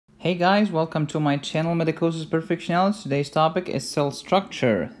Hey guys, welcome to my channel Medicosis Perfectionalis. Today's topic is cell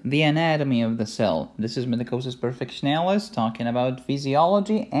structure, the anatomy of the cell. This is Medicosis Perfectionalis talking about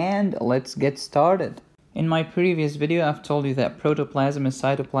physiology, and let's get started. In my previous video, I've told you that protoplasm is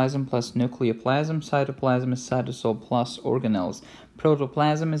cytoplasm plus nucleoplasm, cytoplasm is cytosol plus organelles.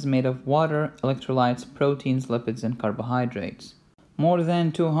 Protoplasm is made of water, electrolytes, proteins, lipids, and carbohydrates. More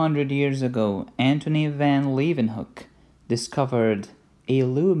than 200 years ago, Antony van Leeuwenhoek discovered a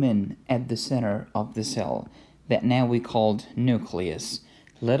lumen at the center of the cell that now we called nucleus.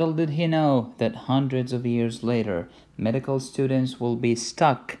 Little did he know that hundreds of years later, medical students will be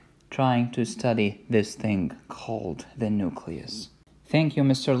stuck trying to study this thing called the nucleus. Thank you,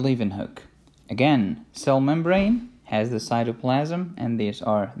 Mr. Leeuwenhoek. Again, cell membrane has the cytoplasm, and these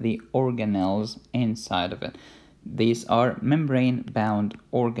are the organelles inside of it. These are membrane-bound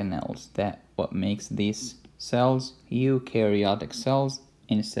organelles. That's what makes these cells eukaryotic cells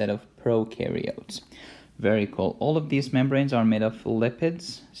instead of prokaryotes. Very cool. All of these membranes are made of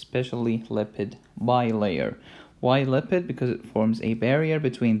lipids, especially lipid bilayer. Why lipid? Because it forms a barrier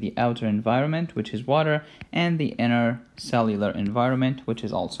between the outer environment, which is water, and the inner cellular environment, which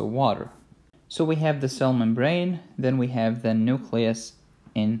is also water. So we have the cell membrane, then we have the nucleus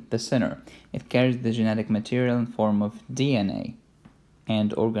in the center. It carries the genetic material in form of DNA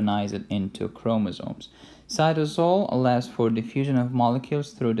and organize it into chromosomes. Cytosol allows for diffusion of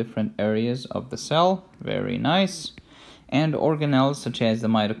molecules through different areas of the cell. Very nice. And organelles such as the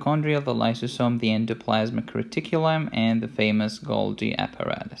mitochondria, the lysosome, the endoplasmic reticulum, and the famous Golgi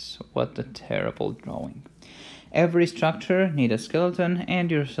apparatus. What a terrible drawing. Every structure needs a skeleton,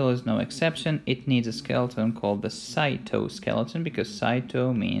 and your cell is no exception. It needs a skeleton called the cytoskeleton because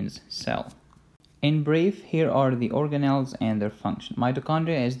cyto means cell. In brief, here are the organelles and their function.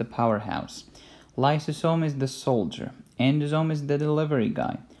 Mitochondria is the powerhouse. Lysosome is the soldier. Endosome is the delivery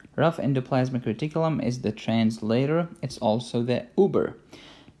guy. Rough endoplasmic reticulum is the translator. It's also the Uber.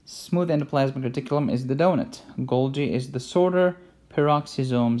 Smooth endoplasmic reticulum is the donut. Golgi is the sorter.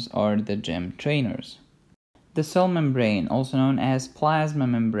 Peroxisomes are the gym trainers. The cell membrane, also known as plasma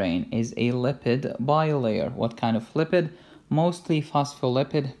membrane, is a lipid bilayer. What kind of lipid? Mostly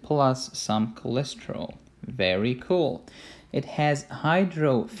phospholipid plus some cholesterol. Very cool. It has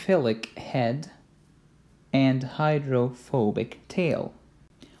hydrophilic head and hydrophobic tail.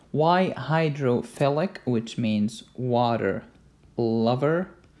 Why hydrophilic, which means water lover?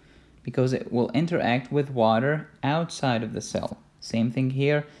 Because it will interact with water outside of the cell. Same thing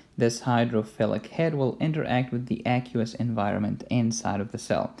here. This hydrophilic head will interact with the aqueous environment inside of the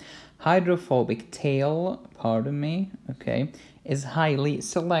cell. Hydrophobic tail, is highly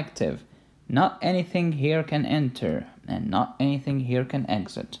selective. Not anything here can enter, and not anything here can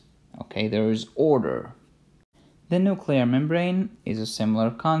exit. There is order. The nuclear membrane is a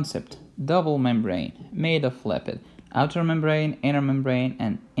similar concept. Double membrane, made of lipid. Outer membrane, inner membrane,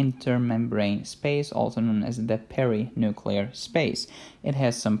 and intermembrane space, also known as the perinuclear space. It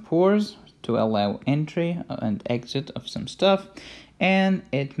has some pores to allow entry and exit of some stuff, and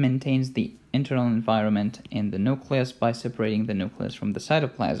it maintains the internal environment in the nucleus by separating the nucleus from the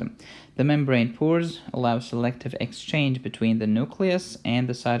cytoplasm. The membrane pores allow selective exchange between the nucleus and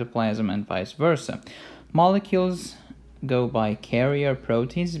the cytoplasm and vice versa. Molecules go by carrier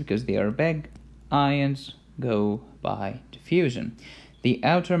proteins because they are big. Ions go by diffusion. The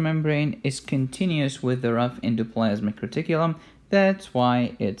outer membrane is continuous with the rough endoplasmic reticulum. That's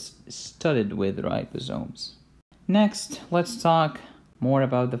why it's studded with ribosomes. Next, let's talk more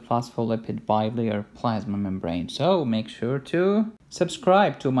about the phospholipid bilayer plasma membrane. So make sure to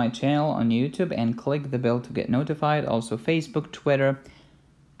subscribe to my channel on YouTube and click the bell to get notified. Also Facebook, Twitter,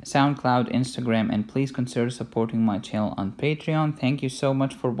 SoundCloud, Instagram, and please consider supporting my channel on Patreon. Thank you so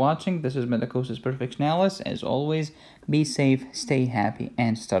much for watching. This is Medicosis Perfectionalis. As always, be safe, stay happy,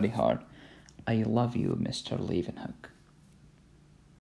 and study hard. I love you, Mr. Leeuwenhoek.